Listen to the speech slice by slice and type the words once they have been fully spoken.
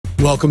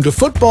Welcome to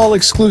Football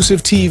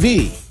Exclusive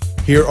TV.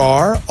 Here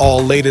are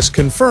all latest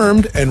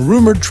confirmed and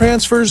rumored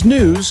transfers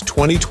news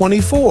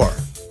 2024.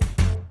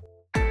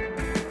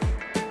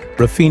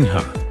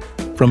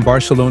 Raphinha, from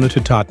Barcelona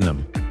to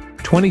Tottenham,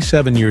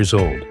 27 years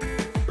old.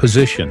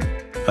 Position,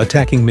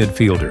 attacking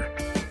midfielder.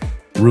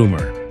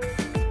 Rumor.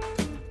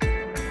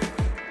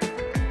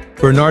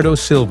 Bernardo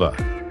Silva,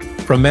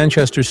 from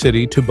Manchester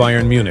City to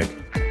Bayern Munich,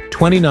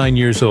 29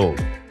 years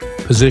old.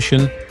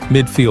 Position,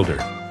 midfielder.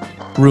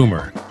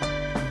 Rumor.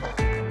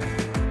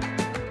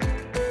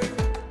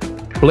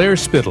 Blair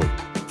Spittle,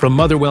 from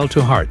Motherwell to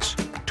Hearts,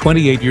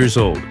 28 years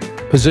old.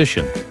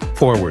 Position,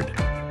 forward.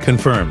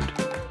 Confirmed.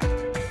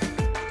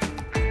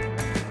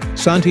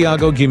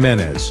 Santiago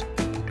Gimenez,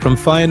 from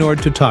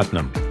Feyenoord to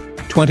Tottenham,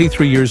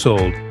 23 years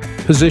old.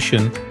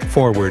 Position,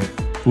 forward.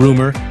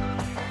 Rumor.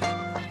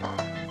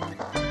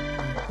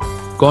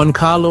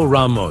 Goncalo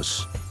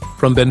Ramos,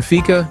 from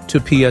Benfica to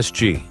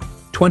PSG,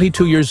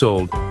 22 years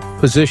old.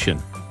 Position,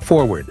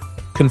 forward.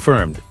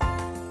 Confirmed.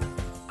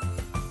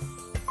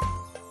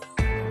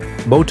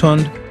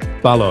 Botond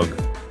Balog,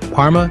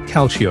 Parma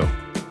Calcio,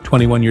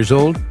 21 years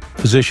old.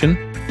 Position,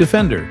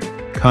 defender.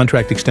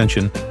 Contract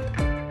extension.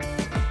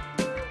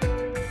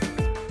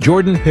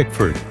 Jordan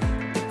Pickford,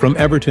 from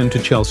Everton to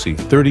Chelsea,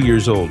 30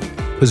 years old.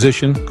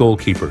 Position,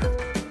 goalkeeper.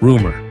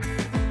 Rumor.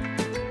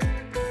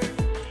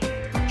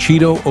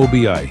 Chido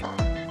Obi,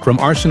 from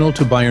Arsenal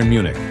to Bayern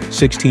Munich,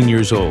 16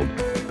 years old.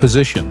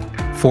 Position,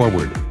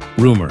 forward.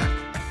 Rumor.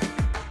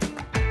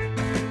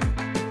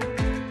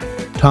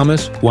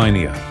 Thomas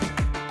Wynia,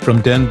 from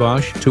Den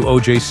Bosch to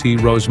OJC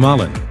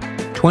Roosmalen,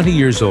 20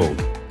 years old.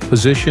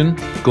 Position,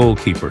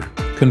 goalkeeper.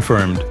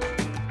 Confirmed.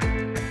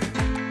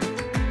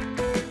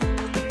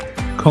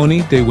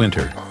 Coney de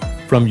Winter,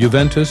 from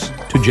Juventus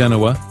to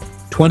Genoa,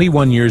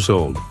 21 years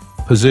old.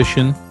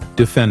 Position,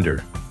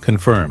 defender.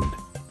 Confirmed.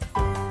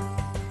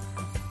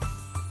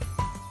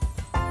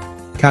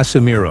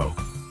 Casemiro,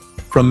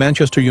 from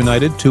Manchester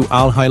United to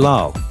Al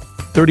Hilal,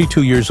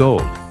 32 years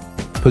old.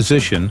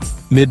 Position,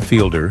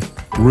 midfielder.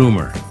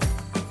 Rumor.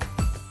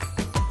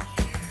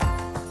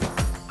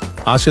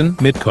 Asen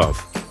Mitkov,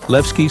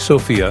 Levski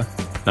Sofia,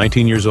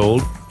 19 years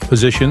old.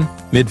 Position,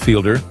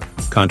 midfielder.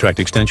 Contract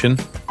extension.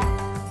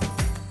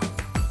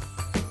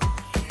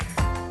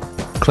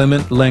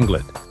 Clement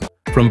Lenglet,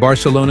 from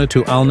Barcelona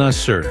to Al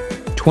Nassr,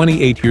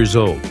 28 years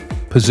old.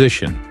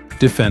 Position,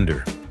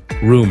 defender.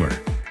 Rumor.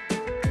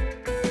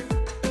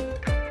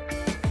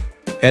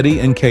 Eddie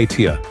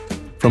Nketiah,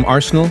 from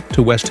Arsenal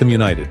to West Ham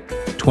United,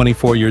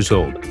 24 years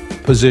old.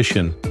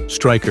 Position,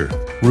 striker.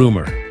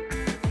 Rumor.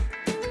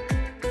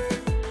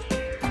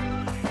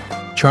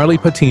 Charlie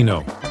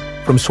Patino,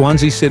 from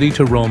Swansea City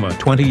to Roma,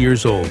 20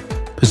 years old.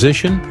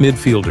 Position,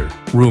 midfielder.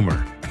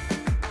 Rumor.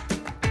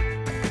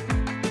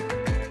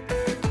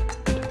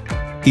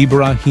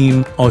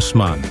 Ibrahim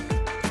Osman,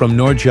 from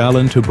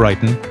Noordjylland to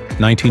Brighton,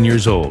 19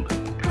 years old.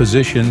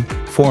 Position,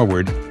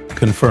 forward.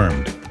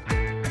 Confirmed.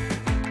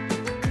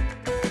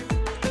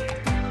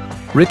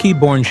 Ricky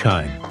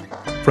Bornschein,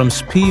 from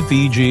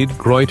SPVG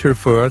Greuther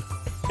Fürth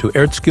to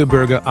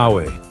Erzgebirge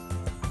Aue,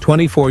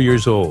 24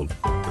 years old.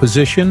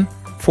 Position,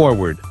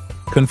 forward.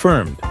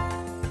 Confirmed.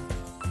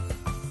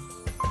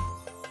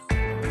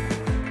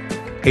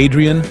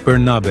 Adrian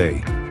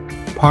Bernabe,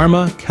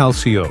 Parma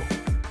Calcio,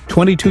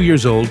 22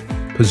 years old.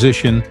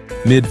 Position,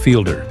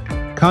 midfielder.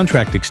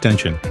 Contract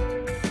extension.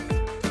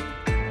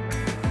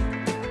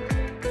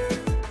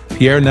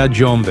 Pierre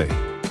Najombe,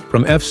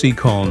 from FC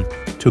Köln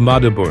to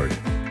Magdeburg,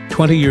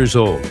 20 years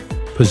old.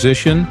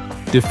 Position,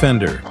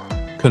 defender.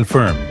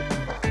 Confirmed.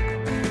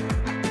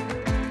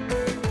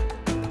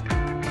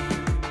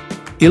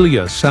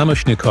 Ilya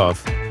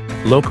Samashnikov,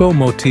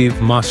 Lokomotiv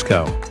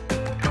Moscow,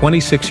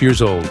 26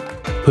 years old.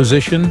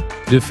 Position,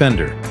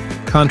 defender.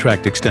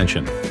 Contract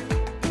extension.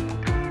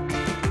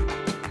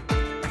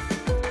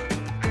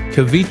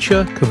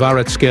 Kavica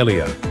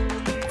Kvaratskhelia,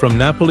 from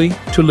Napoli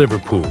to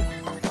Liverpool,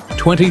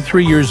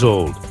 23 years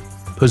old.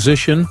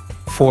 Position,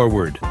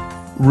 forward.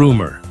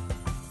 Rumor.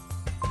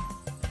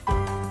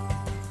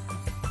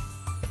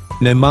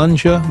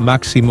 Nemanja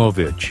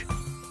Maximovic,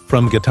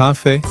 from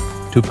Getafe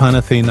to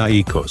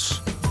Panathinaikos,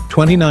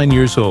 29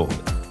 years old.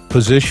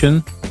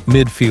 Position,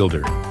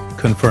 midfielder.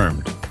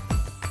 Confirmed.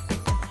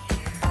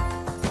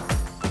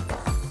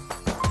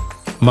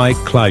 Mike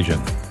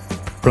Kleijen,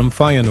 from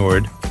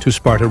Feyenoord to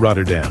Sparta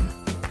Rotterdam,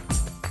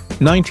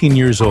 19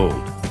 years old.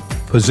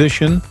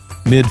 Position,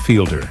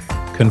 midfielder.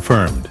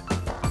 Confirmed.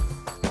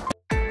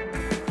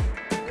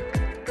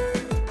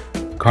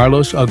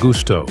 Carlos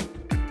Augusto,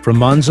 from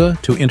Monza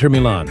to Inter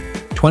Milan,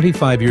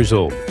 25 years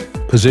old.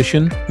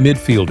 Position,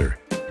 midfielder.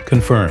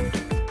 Confirmed.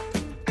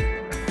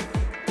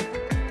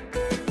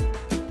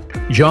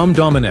 Jom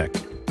Domenech,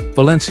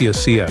 Valencia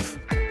CF,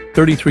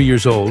 33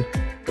 years old.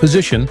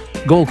 Position,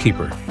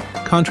 goalkeeper.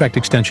 Contract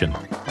extension.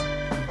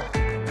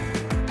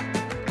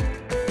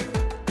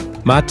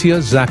 Mattia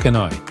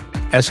Zacchinai,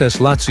 SS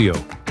Lazio,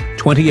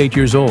 28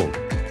 years old.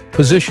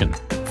 Position,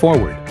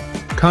 forward.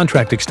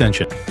 Contract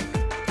extension.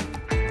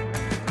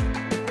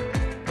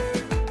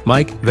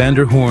 Mike van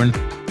der Hoorn,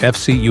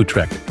 FC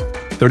Utrecht,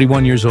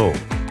 31 years old.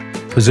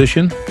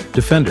 Position,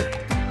 defender.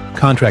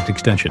 Contract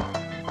extension.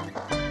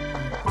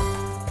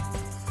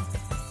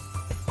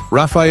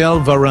 Raphael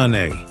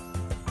Varane,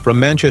 from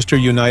Manchester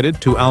United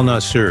to Al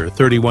Nassr,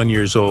 31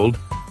 years old.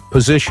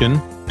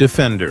 Position,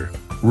 defender.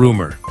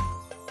 Rumour.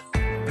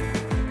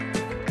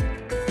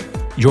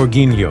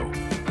 Jorginho,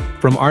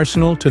 from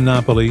Arsenal to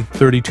Napoli,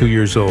 32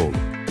 years old.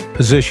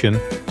 Position,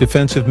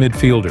 defensive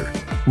midfielder.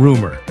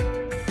 Rumour.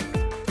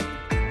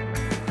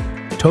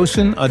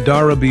 Tosin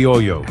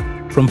Adarabioyo,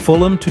 from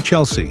Fulham to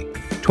Chelsea,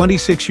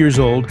 26 years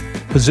old.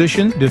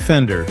 Position,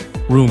 defender.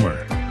 Rumour.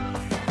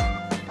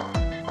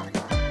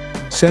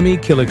 Semi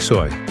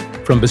Kiliksoy,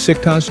 from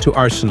Besiktas to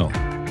Arsenal,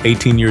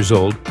 18 years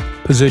old.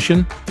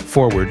 Position,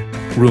 forward.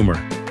 Rumour.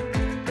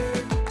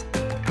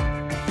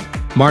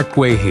 Mark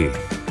Guehi,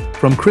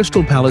 from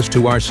Crystal Palace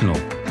to Arsenal,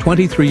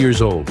 23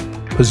 years old.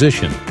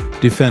 Position,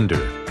 defender.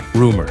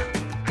 Rumour.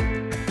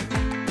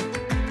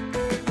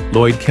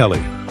 Lloyd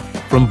Kelly,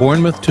 from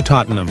Bournemouth to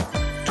Tottenham,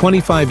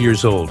 25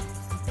 years old.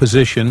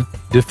 Position,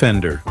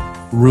 defender.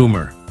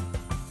 Rumour.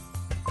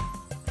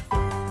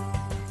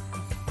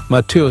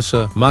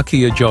 Matiusa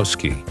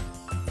Makiajowski,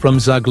 from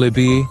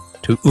Zagłębie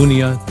to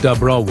Unia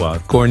Dąbrowa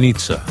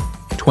Górnicza,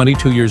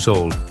 22 years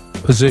old.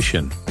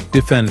 Position,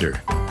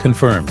 defender.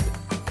 Confirmed.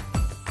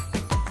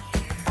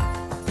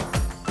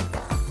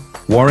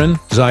 Warren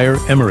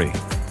Zaire-Emery,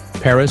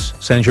 Paris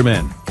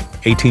Saint-Germain,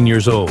 18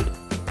 years old.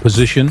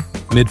 Position,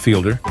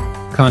 midfielder.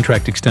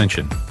 Contract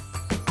extension.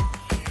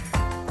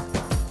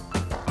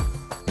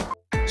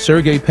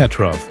 Sergei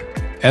Petrov,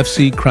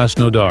 FC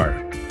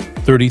Krasnodar,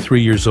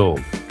 33 years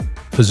old.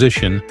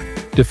 Position,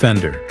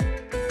 defender.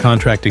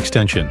 Contract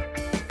extension.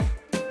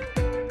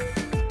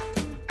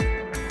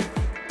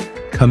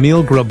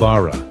 Kamil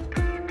Grabara,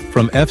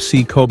 from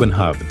FC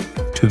Copenhagen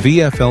to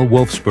VfL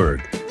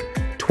Wolfsburg,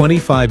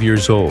 25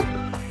 years old.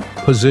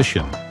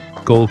 Position,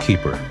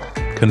 goalkeeper.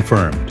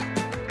 Confirmed.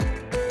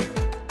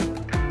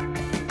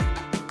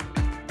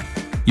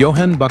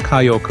 Johan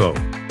Bakayoko,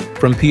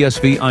 from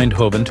PSV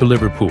Eindhoven to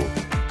Liverpool,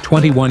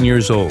 21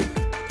 years old.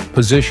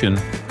 Position,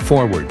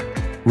 forward.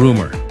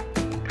 Rumour.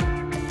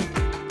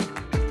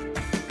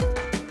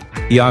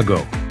 Iago,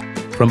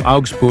 from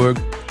Augsburg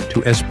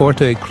to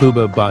Esporte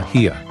Clube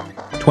Bahia,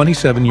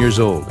 27 years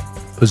old.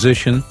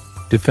 Position,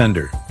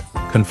 defender.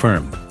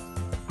 Confirmed.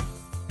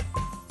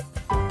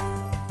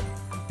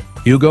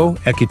 Hugo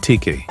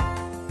Ekitike,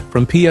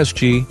 from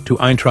PSG to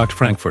Eintracht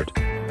Frankfurt,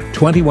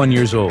 21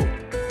 years old.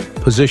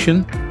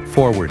 Position,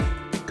 forward.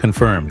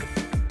 Confirmed.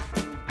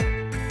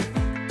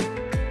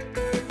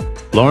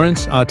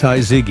 Lawrence Atai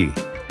Ziggy,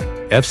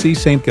 FC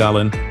St.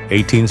 Gallen,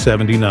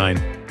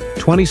 1879,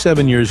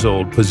 27 years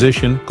old.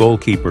 Position,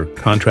 goalkeeper.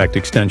 Contract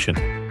extension.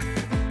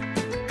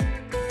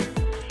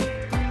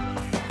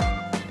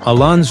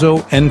 Alonso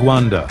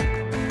Ngwanda,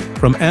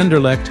 from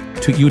Anderlecht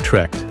to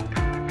Utrecht,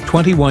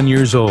 21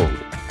 years old.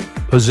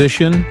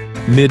 Position,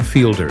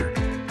 midfielder.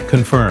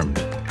 Confirmed.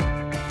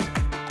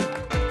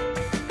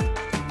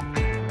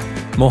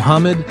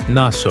 Mohamed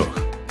Nasuh,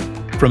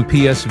 from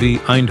PSV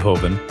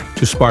Eindhoven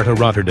to Sparta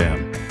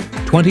Rotterdam,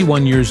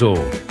 21 years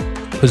old.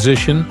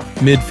 Position,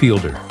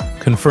 midfielder.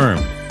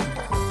 Confirmed.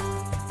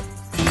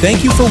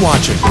 Thank you for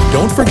watching.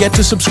 Don't forget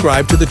to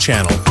subscribe to the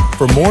channel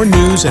for more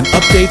news and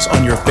updates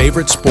on your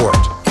favorite sport.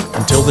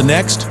 Until the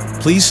next,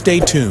 please stay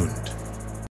tuned.